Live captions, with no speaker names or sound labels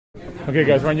Okay,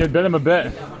 guys, we're on Yud Bedim a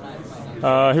bit.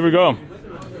 Here we go.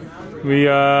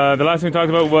 The last thing we talked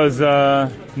about was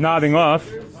nodding off.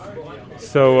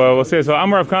 So we'll say it. So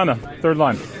Amar Rav Kana, third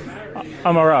line.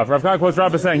 Amar Rav. Rav Kana quotes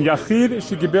Rav as saying, Yachid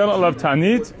shekibel alav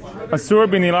Taanit, asur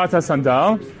b'nilat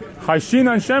hasandal,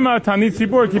 chayshinan shema Taanit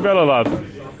tzibur kibel alav.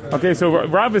 Okay, so what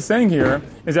Rav is saying here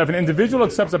is that if an individual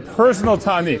accepts a personal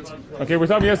Taanit, okay, we're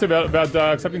talking yesterday about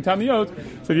accepting Taaniyot,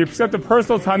 so if you accept a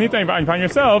personal Taanit on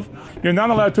yourself, you're not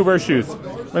allowed to wear shoes.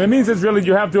 What it means is really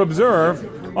you have to observe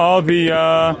all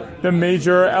the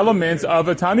major elements of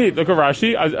a Taanit. Look at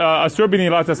Rashi, Asur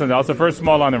b'nilat hasandal, it's the first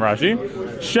small line in Rashi.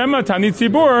 Shema Taanit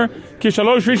tzibur, ki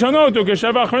shalosh rishonot, u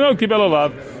kesheva achronot kibel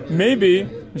alav. Maybe,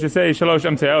 I should say shalosh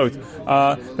amteot.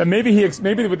 That maybe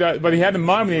what he had in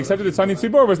mind when he accepted the Taanit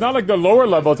Tzibur was not like the lower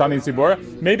level Taanit Tzibur.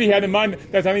 Maybe he had in mind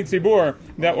that Taanit Tzibur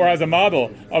that, or as a model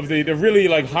of the really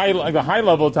the high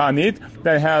level Taanit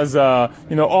that has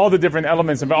all the different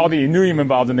elements and all the inuyim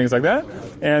involved and things like that.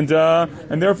 And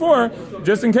therefore,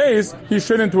 just in case, he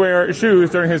shouldn't wear shoes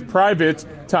during his private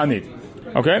Taanit.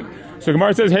 Okay, so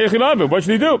Gemara says, "Hey Chilav, what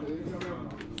should he do?"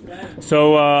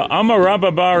 So Amar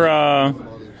Rabba bar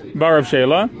Rav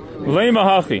Shela, Lema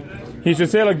Hachi. He should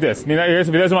say like this. I mean, if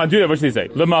he doesn't want to do that, what should he say?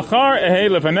 Lemachar ehei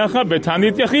lefanecha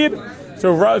betanit yachid.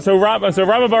 So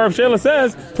Rabba bar Rav Shela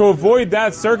says to avoid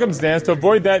that circumstance, to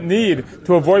avoid that need,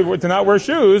 to not wear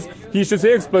shoes, he should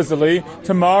say explicitly,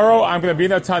 tomorrow I'm going to be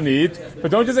in a Taanit, but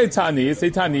don't just say Taanit,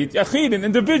 say Taanit Yachid, an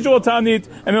individual Taanit,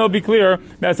 and it'll be clear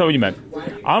that's not what you meant.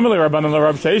 Amalei Rabbanan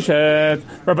Rav Sheshet.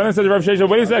 Rabbanan said to Rav Sheshet,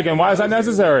 wait a second, why is that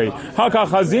necessary? Haka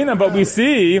Chazina, but we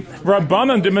see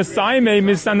Rabbanan de Mesaime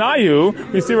Misanayu,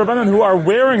 we see Rabbanan who are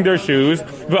wearing their shoes,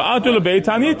 V'atu lebei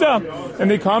Taanita, and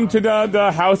they come to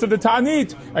the house of the Taanit.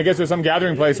 I guess there's some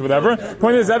gathering place or whatever.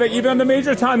 Point is that even on the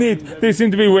major Taanit, they seem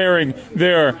to be wearing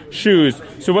their shoes.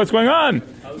 So what's going on?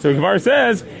 So Gemara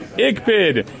says,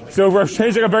 Ikpid. So Rav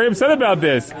Sheshet got very upset about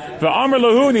this. V'amar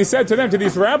lahu, and he said to them, to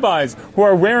these rabbis who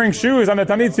are wearing shoes on the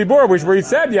Taanit Tzibur, where he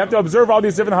said you have to observe all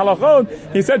these different halachot,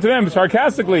 he said to them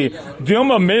sarcastically,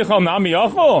 Dilma mechal nami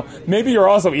achol, maybe you're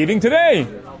also eating today.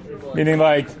 Meaning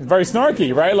like, very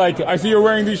snarky, right? Like, I see you're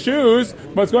wearing these shoes,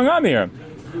 what's going on here?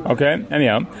 Okay,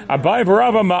 anyhow. Abai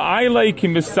v'Rava ma'ayle ki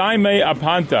misaime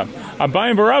apanta.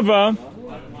 Abai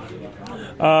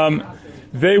v'Rava,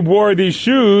 they wore these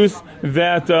shoes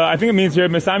that, I think it means here,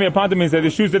 misaime apanta means that the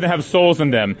shoes didn't have soles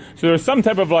in them. So there was some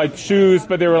type of like shoes,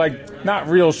 but they were like not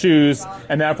real shoes,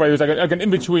 and therefore there was like an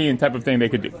in-between type of thing they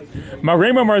could do.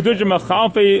 Marema marzuja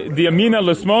machalfe the amina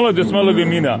l'smola the smola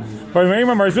v'amina. But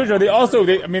Marema marzuja, they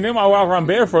walk around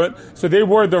barefoot, so they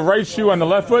wore the right shoe on the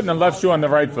left foot and the left shoe on the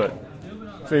right foot.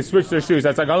 So they switched their shoes.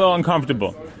 That's like a little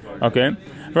uncomfortable. Okay?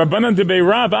 Rabbanan de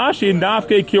Rav Ashi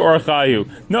nafke ki orchayu.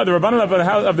 No, the Rabbanan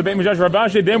of the Beit Midrash Rav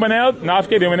Ashi, they went out ki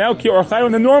orchayu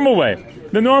in the normal way.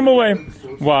 The normal way.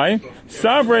 Why?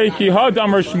 Savrei ki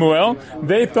hadamar Shmuel.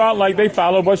 They thought like they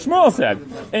followed what Shmuel said.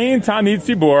 Ein Taanit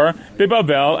Tzibur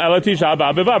bibavel ela Tisha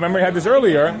B'av bivav. Remember we had this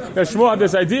earlier, that Shmuel had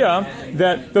this idea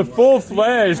that the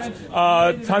full-fledged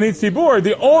Taanit Tzibur,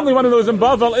 the only one of those in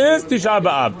Bavel is Tisha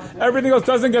B'av. Everything else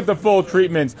doesn't get the full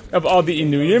treatment of all the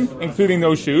Inuyim, including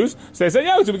those shoes. So they said,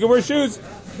 yeah, so we can wear shoes.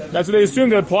 That's what they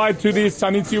assumed that applied to these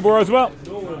Taanit Tzibur as well.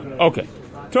 Okay.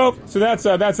 So that's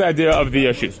the idea of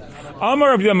the shoes.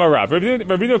 Amar Rabbi Rav.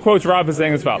 Rabbi quotes Rav as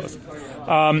saying as follows: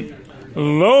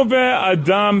 Love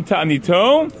Adam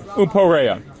Ta'anito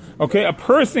Uporeya. Okay, a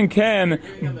person can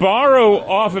borrow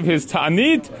off of his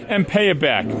Ta'anit and pay it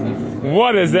back.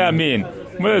 What does that mean?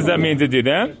 What does that mean to do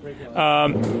that?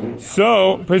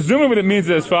 So, presumably what it means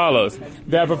is as follows: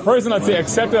 that if a person, let's say,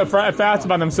 accepted a fast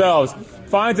by themselves,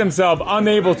 finds himself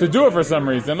unable to do it for some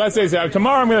reason. Let's say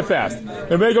tomorrow I'm going to fast.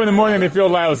 They wake up in the morning and they feel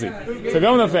lousy. So they're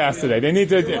going to fast today. They need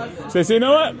to. So they say, you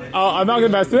know what? I'm not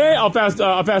going to fast today. I'll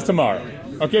fast tomorrow.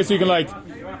 Okay, so you can like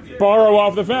borrow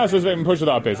off the fast so and push it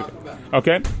off basically.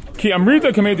 Okay. Ki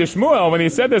Amrita came to Shmuel when he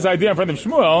said this idea in front of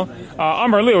Shmuel.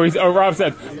 Amar Li, or Rav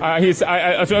said,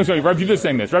 sorry, Rav Yudah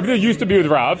saying this. Rav Yudah used to be with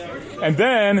Rav, and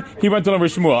then he went to learn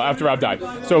with Shmuel after Rav died.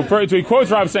 So he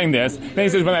quotes Rav saying this. Then he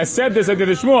says, when I said this idea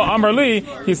to Shmuel, Amar Li,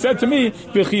 he said to me,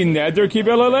 V'chi neder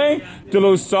kibelale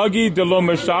delo sagi delo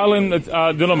mashalim.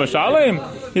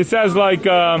 He says like,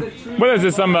 what is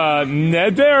this? Some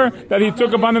neder that he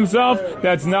took upon himself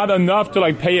that's not enough to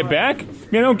like pay it back. I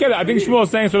mean, I don't get it. I think Shmuel is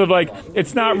saying sort of like,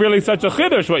 it's not really such a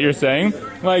chiddush what you're saying.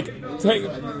 Like,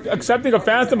 accepting a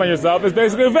fast by yourself is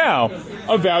basically a vow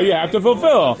you have to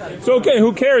fulfill. So okay,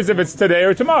 who cares if it's today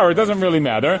or tomorrow? It doesn't really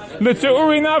matter. Right?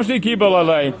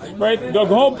 The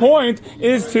whole point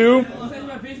is to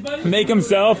make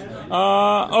himself,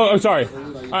 sorry.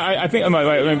 I think,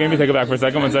 let me take it back for a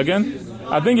second, 1 second.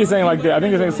 I think he's saying like that. I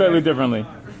think he's saying slightly differently.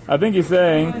 I think he's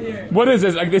saying, what is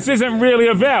this? Like, this isn't really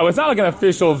a vow. It's not like an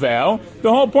official vow. The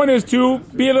whole point is to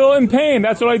be a little in pain.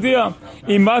 That's the idea. If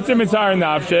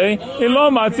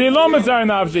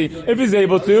he's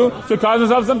able to cause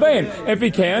himself some pain. If he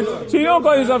can't, so you don't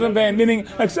cause yourself some pain. Meaning,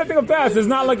 accepting a fast is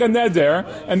not like a neder,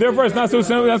 and therefore it's not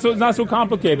so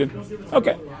complicated.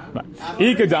 Okay.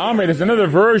 There's another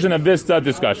version of this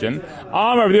discussion.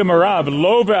 Same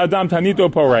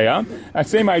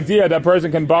idea that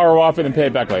person can borrow off it and pay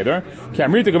it back later.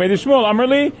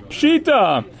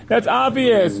 That's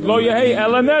obvious.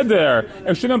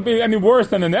 It shouldn't be any worse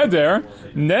than a neder.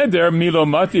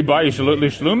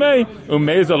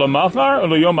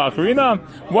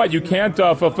 What, you can't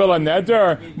fulfill a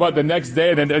neder? What, the next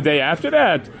day and the day after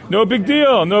that? No big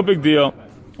deal.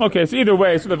 Okay, so either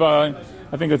way, sort of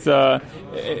I think it's the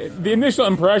initial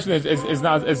impression is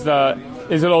a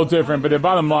little different, but the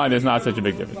bottom line is not such a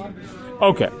big difference.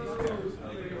 Okay.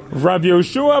 Rav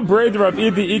Yoshua braid Rav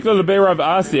Idi Ikla Lebe Rav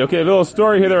Asi. Okay, a little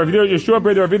story here. Rav Yoshua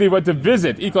braid Rav Idi went to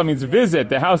visit. Ikla means visit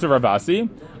the house of Rav Asi.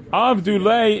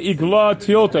 Avdulei Igla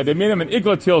Tilta. They made him an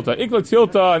Igla Tilta. Igla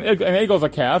Tilta, an eagle is a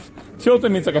calf. Tilta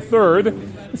means like a third.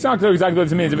 It's not clear exactly what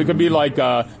this means. It could be like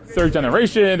a third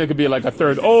generation. It could be like a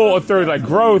third old, a third like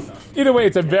growth. Either way,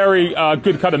 it's a very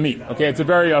good cut of meat. Okay, it's a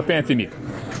very fancy meat.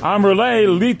 Amrulei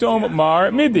litom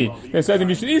mar midi. They said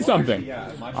you should eat something.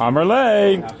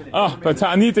 Amrulei, but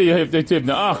Taanit you have to tip.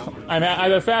 I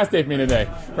had a fast day for me today.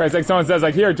 Right? It's like someone says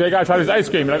like, here, Jake, I try this ice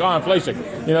cream. You're like, I'm flashing.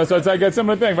 So it's like a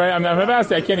similar thing, right? I'm a fast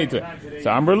day. I can't eat it.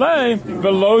 So Amrulei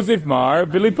velozif mar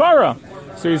vilipara.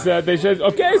 So he said, they said,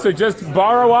 okay, so just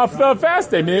borrow off the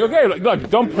fast day. Meaning, okay, look,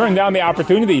 don't turn down the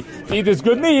opportunity to eat this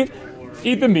good meat.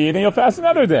 Eat the meat and you'll fast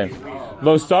another day.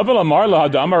 Lo savel amar lo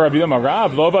hadamar Rav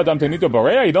Rav lo vadam tenito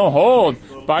borea. You don't hold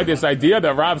by this idea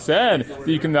that Rav said that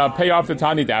you can pay off the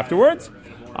Taanit afterwards.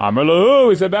 Amar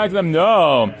lahu, he said back to them,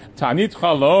 no, Taanit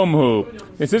chalom hu.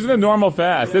 This isn't a normal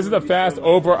fast. This is a fast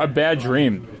over a bad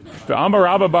dream. Amar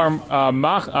Rabba bar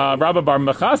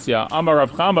Mechasya, Amar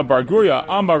Rav Chama bar Guria,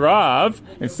 Amar Rav,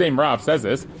 and same Rav says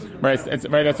this, right?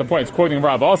 Right, that's the point. It's quoting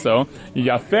Rav also.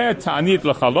 Yafeh Taanit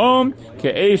lechalom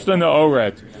ke'esh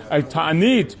le'neoret. A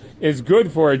Taanit is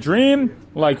good for a dream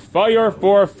like fire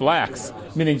for flax.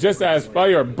 Meaning just as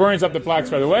fire burns up the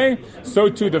flax right away, so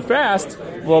too the fast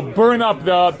will burn up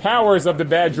the powers of the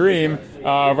bad dream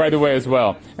right away as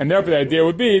well. And therefore the idea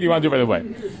would be, you want to do it right away.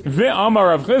 Ve'amar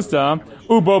Rav Chisda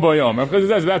ubo yom. Rav Chisda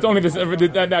says that's only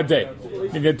that day.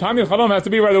 The Taanit chalom has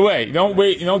to be right away. You don't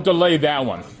wait, you don't delay that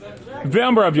one.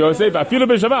 Ve'amar Rav Yosef afilu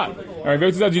b'Shabbat. All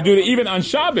right, you do it even on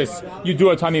Shabbos. You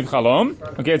do a Taanit Chalom.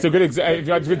 Okay, it's a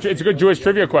good Jewish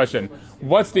trivia question.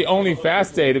 What's the only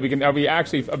fast day that we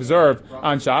actually observe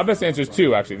on Shabbos? The answer is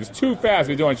two. Actually, there's two fasts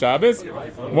we do on Shabbos.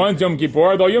 One Yom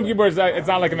Kippur, though Yom Kippur it's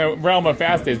not like in the realm of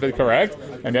fast days, but correct.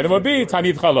 And the other would be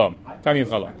Taanit Chalom.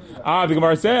 The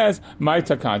Gemara says, "My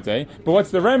takante." But what's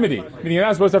the remedy? Meaning you're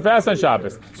not supposed to fast on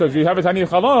Shabbos. So if you have a Taanit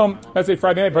Chalom, let's say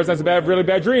Friday night, person has a really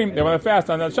bad dream, they want to fast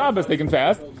on Shabbos, they can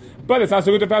fast. But it's not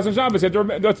so good to fast on Shabbos.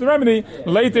 That's the remedy.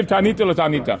 Leitiv Taanita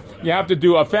l'Taanita. You have to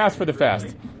do a fast for the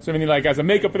fast. So meaning like as a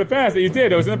makeup for the fast that you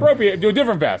did, it was inappropriate. Do a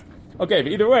different fast. Okay,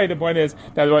 but either way, the point is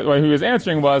that what he was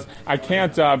answering was, I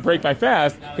can't break my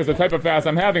fast because the type of fast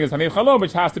I'm having is Taanit Chalom,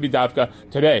 which has to be Dafka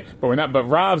today. But we're not. But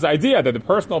Rav's idea that the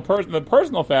personal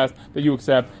fast that you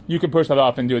accept, you can push that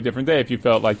off and do a different day if you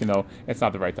felt like it's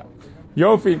not the right time.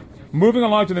 Yofi, moving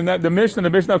along to the Mishnah. The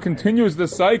Mishnah continues the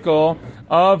cycle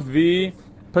of the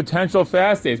potential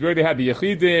fast days. We already had the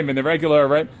Yechidim and the regular,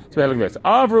 right? So we had like this.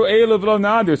 Avru Eilu v'lo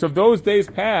nadu. So if those days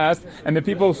passed and the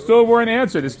people still weren't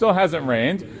answered, it still hasn't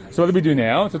rained. So what do we do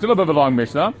now? So it's a little bit of a long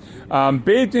Mishnah.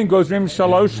 Beit Din goes rim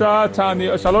shalosh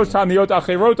taniyot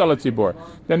acherot ala tzibur.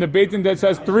 Then the Beit Din that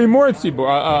says three more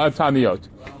taniyot.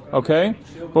 Okay?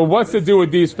 But what's to do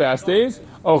with these fast days?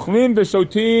 Ochlin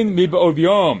v'shotin mi b'ov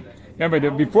yom.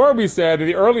 Remember, before we said that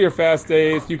the earlier fast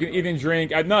days, you can eat and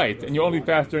drink at night, and you only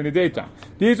fast during the daytime.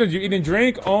 These ones, you eat and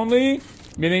drink only,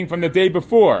 meaning from the day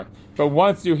before. But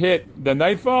once you hit the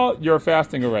nightfall, you're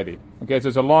fasting already. Okay, so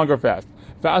it's a longer fast.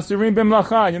 Fa'asirim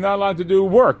b'mlacha, you're not allowed to do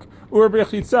work. Ur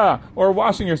b'chitza, or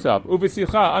washing yourself.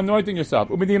 Uv'sicha, anointing yourself.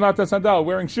 U'medinata sandal,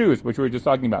 wearing shoes, which we were just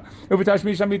talking about.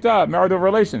 Uv'tashmi shamita, marital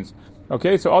relations.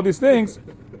 Okay, so all these things,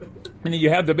 meaning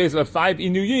you have the base of 5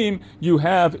 inuyim you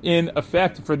have in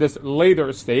effect for this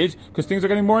later stage because things are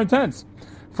getting more intense.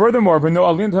 Furthermore, and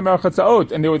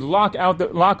they would lock up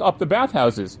the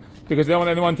bathhouses because they don't want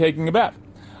anyone taking a bath.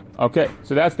 Okay,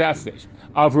 so that's that stage.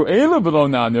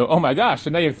 Oh my gosh,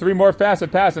 so now you have 3 more fasts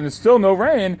that pass and there's still no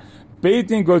rain.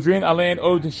 Beitin Godrin Alein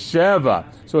Od Sheva.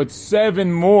 So it's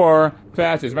 7 more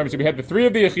fasts. Remember, so we had the 3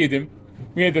 of the Yechidim,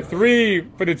 We had the 3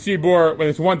 for the tzibur when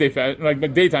it's 1 day fast, like the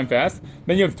daytime fast.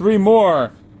 Then you have 3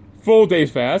 more full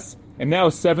days fast, and now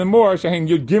 7 more. Shahin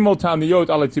Yud Gimel Taniyot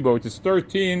Ala Tzibur, which is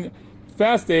 13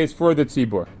 fast days for the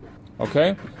tzibur.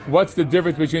 Okay, what's the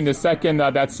difference between the second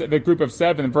that's the group of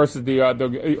 7 versus the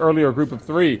earlier group of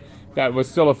 3 that was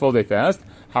still a full day fast?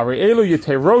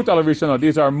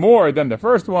 These are more than the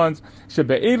first ones.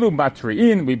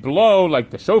 We blow like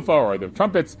the shofar or the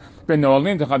trumpets. We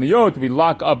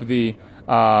lock up the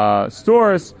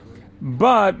stores.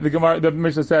 But the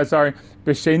Mishnah says, when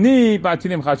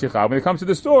it comes to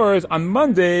the stores, on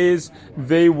Mondays,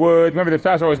 they would, remember the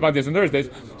fast are always Mondays and Thursdays,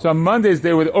 so on Mondays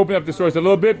they would open up the stores a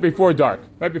little bit before dark,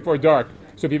 right before dark,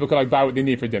 so people could buy what they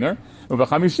need for dinner. And on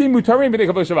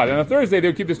a Thursday, they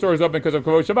would keep the stores open because of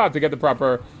Kavod Shabbat to get the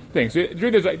proper thing. So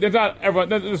there's not everyone,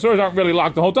 the stores aren't really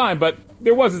locked the whole time, but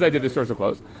there was this idea the stores were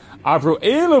closed.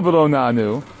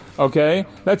 Okay,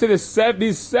 let's say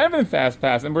these 7 fast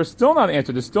pass, and we're still not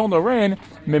answered. There's still no rain.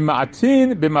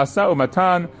 Mima'atin b'masa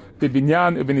u'matan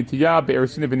b'binyan u'b'nitiyah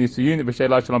b'erusin u'b'nisuyun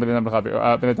b'sheila shalom b'netam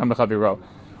l'chaviro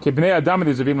k'bnei adam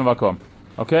v'zavim l'makom.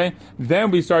 Okay, then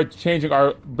we start changing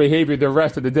our behavior the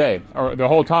rest of the day or the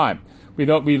whole time. We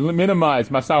minimize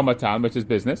masa u'matan, which is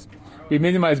business. We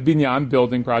minimize binyan,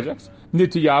 building projects.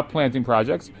 Nitiyah, planting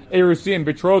projects. Erusin,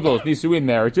 betrothals, nisuin,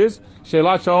 marriages.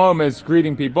 Sheilat shalom is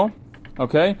greeting people.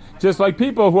 Okay, just like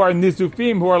people who are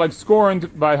nizufim, who are like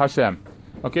scorned by Hashem.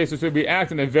 Okay, so we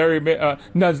act in a very the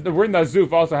word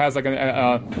nazuf also has like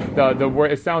the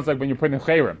word. It sounds like when you're putting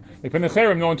cherem. Like putting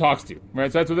cherem, no one talks to you, right?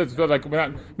 So that's what it's like. We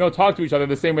don't talk to each other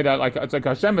the same way that like it's like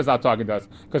Hashem is not talking to us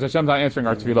because Hashem's not answering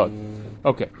our tefillot.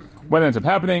 Okay, what ends up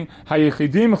happening?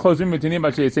 Hayichidim chozim mitinim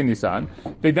b'sheyitzei Nisan.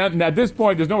 At this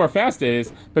point, there's no more fast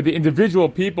days, but the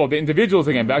individuals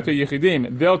again, back to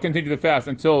Yichidim, they'll continue to fast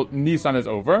until Nisan is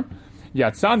over.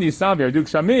 Yatzan Nisan v'yarduk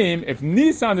shamim. If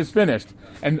Nisan is finished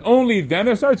and only then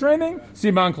it starts raining,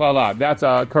 siman klala. That's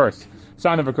a curse,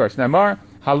 sign of a curse. Ne'mar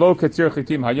halo ketzir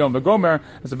chitim hayom v'gomer.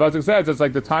 As the pasuk says, it's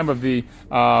like the time of the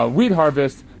wheat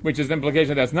harvest, which is the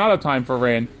implication that's not a time for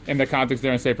rain in the context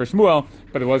there in Sefer Shmuel,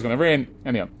 but it was going to rain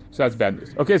anyhow. So that's bad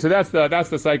news. Okay, so that's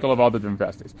the cycle of all the different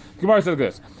fast days. Gemara says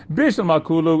this: Bishul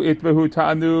makulu itbehu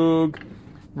ta'anug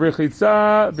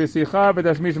richitza v'sicha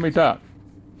v'tashmish mitah.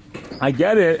 I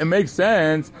get it. It makes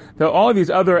sense that all these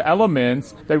other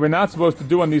elements that we're not supposed to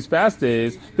do on these fast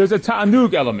days, there's a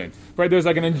ta'anug element, right? There's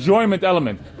like an enjoyment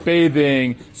element.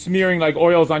 Bathing, smearing like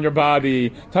oils on your body,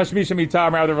 tashmish mitah,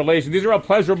 marital relations. These are all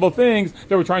pleasurable things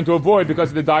that we're trying to avoid because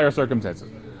of the dire circumstances.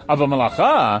 Aval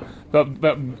malacha, but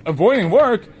avoiding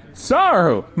work,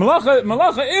 Saru.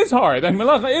 Malacha is hard, and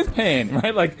malacha is pain,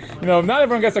 right? Like, not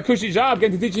everyone gets a cushy job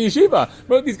getting to teach in yeshiva.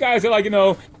 But these guys are like,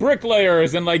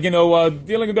 bricklayers and like,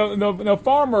 dealing with,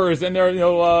 farmers and they're,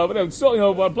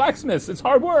 blacksmiths. It's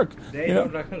hard work. They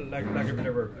don't like a bit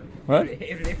of work. What?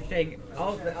 If you're saying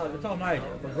it's all night,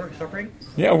 but work is suffering?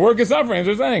 Yeah, work is suffering,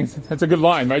 that's what I'm saying. That's a good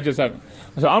line, right? Just have.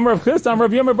 So, Amar of Chist, Amar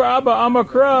of Yom Abba, Amar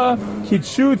Kra,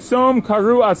 Kitshut Som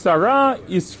Karu Asara,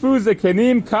 Isfu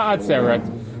Zekenim Ka'atzeret.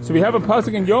 So we have a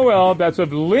pasuk in Yoel that sort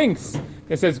of links.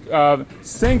 It says,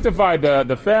 sanctify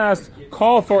the fast,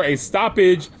 call for a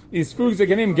stoppage, Isfu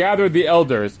Zekenim, gather the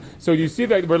elders. So you see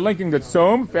that we're linking the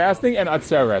Tzom, fasting, and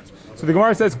Atzeret. So the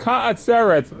Gemara says,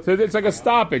 Ka'atzeret. So it's like a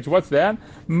stoppage. What's that?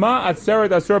 Ma Atzeret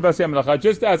Asur B'Asiyam Melacha.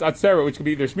 Just as Atzeret, which could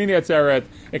be either Shmini Atzeret,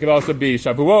 it could also be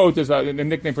Shavuot, is the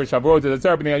nickname for Shavuot is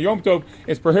Atzeret, but in Yom Tov,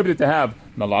 it's prohibited to have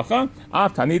Melacha.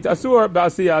 Af Taanit Asur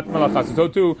B'Asiyat Melacha. So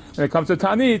too, when it comes to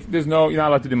Taanit, you're not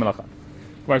allowed to do Melacha.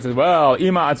 Where it says, well,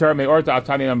 Ima Atzeret Me'orta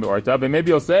Avtani Me'orta, but maybe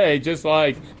you'll say, just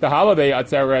like the holiday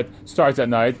Atzeret starts at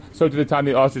night, so do the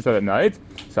Taanit also start at night.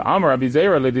 So Amar Rabbi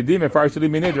Zeira Ledidim Efarshili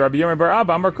Minid Rabbi Yom Bar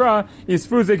Abba Amar Kra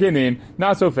Isfu Zekenim,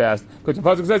 not so fast. Because the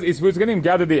pasuk says Isfu Zekenim,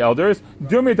 gather the elders.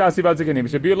 Dumit Asivat Zekenim. It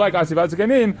should be like Asivat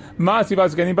Zekenim, Ma Asivat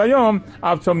Zekenim Bayom,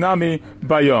 Avtom Nami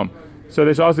Bayom. So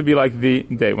there should also be like the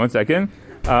day. One second.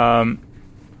 The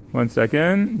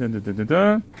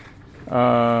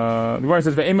Gemara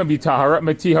says Ve'ema Bitahara,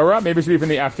 maybe it should be from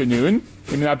the afternoon,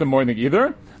 maybe not the morning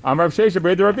either. Amar Rav Shesha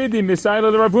Breder Rabidi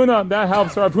Misaila Rav Huna. That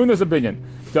helps Rav Huna's opinion.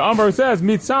 The Amar says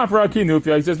Mitzafra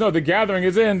Kinufia. He says no, the gathering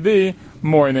is in the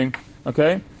morning.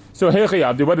 Okay. So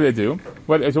Heichayabdi, what do they do?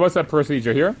 So what's that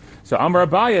procedure here? So Amar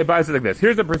Abaye says like this.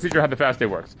 Here's the procedure how the fast day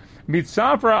works.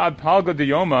 Mitzafra ad palga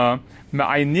diyoma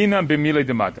ma'ainina b'mile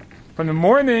demata. From the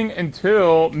morning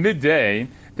until midday,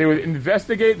 they would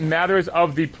investigate matters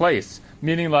of the place,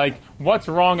 meaning like, what's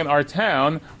wrong in our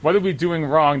town? What are we doing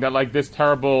wrong that like this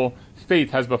terrible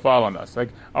fate has befallen us? Like,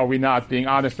 are we not being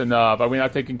honest enough? Are we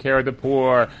not taking care of the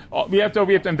poor? We have to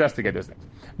investigate those things.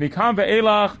 Mikam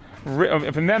ve'elach.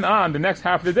 From then on, the next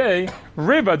half of the day,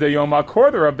 Riba de Yom, a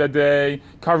quarter of the day,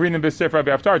 Karinim b'Sifra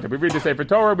be'Haftarah. We read the Sefer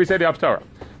Torah, we say the Haftarah.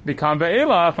 Mikam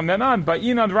ve'elach. From then on,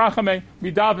 Ba'inad Rachame,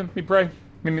 we daven, we pray.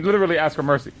 We literally ask for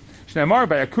mercy. Shneimar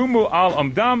Bayakumu al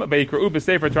Amdam Bayikra'u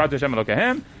b'Sefer Torah Hashem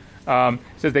Elokehem.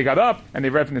 Says they got up and they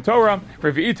read from the Torah.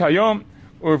 Revi'it Hayom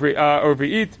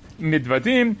Urvi'it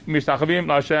Midvadim Mishtachavim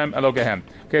LaHashem Elokehem.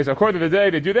 Okay, so a quarter of the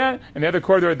day they do that, and the other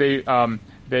quarter they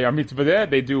are mitzvah.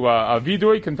 They do a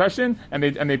vidui confession, and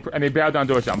they bow down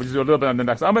to Hashem. Which is a little bit on the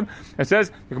next Amud. It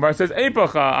says the Gemara says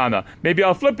Eipach Ana. Maybe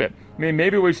I'll flip it.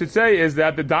 Maybe what we should say is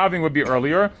that the davening would be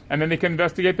earlier, and then they can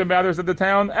investigate the matters of the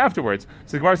town afterwards.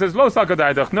 So the Gemara says Lo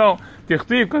Sakadaydach. No,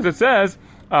 Tichtiv, because it says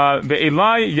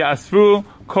Ve'elai Yasfu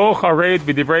Kol Chared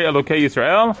B'Divrei Elokei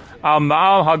Yisrael Al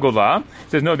Ma'al Hagolah.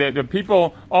 It says no, the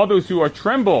people, all those who are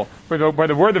tremble by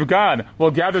the word of God,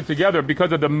 will gather together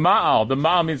because of the Ma'al. The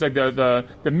Ma'al means like the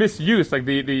misuse, like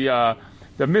the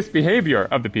misbehavior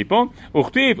of the people.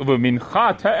 Uchtiv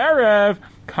V'Mincha Ta'erev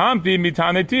Kampi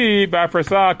Mitaneti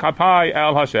Ba'Frasa Kapai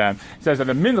El Hashem. It says that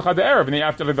the Mincha Ta'erev,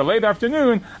 in the late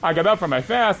afternoon, I got up from my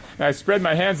fast and I spread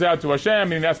my hands out to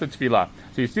Hashem, and that's the tefillah.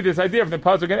 So you see this idea from the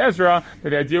Pasuk in Ezra, that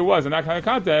the idea was, in that kind of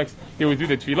context, they would do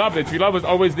the tefillah, but the tefillah was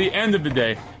always the end of the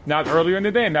day, not earlier in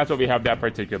the day, and that's why we have that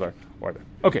particular order.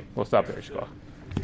 Okay, we'll stop there, Shkoch.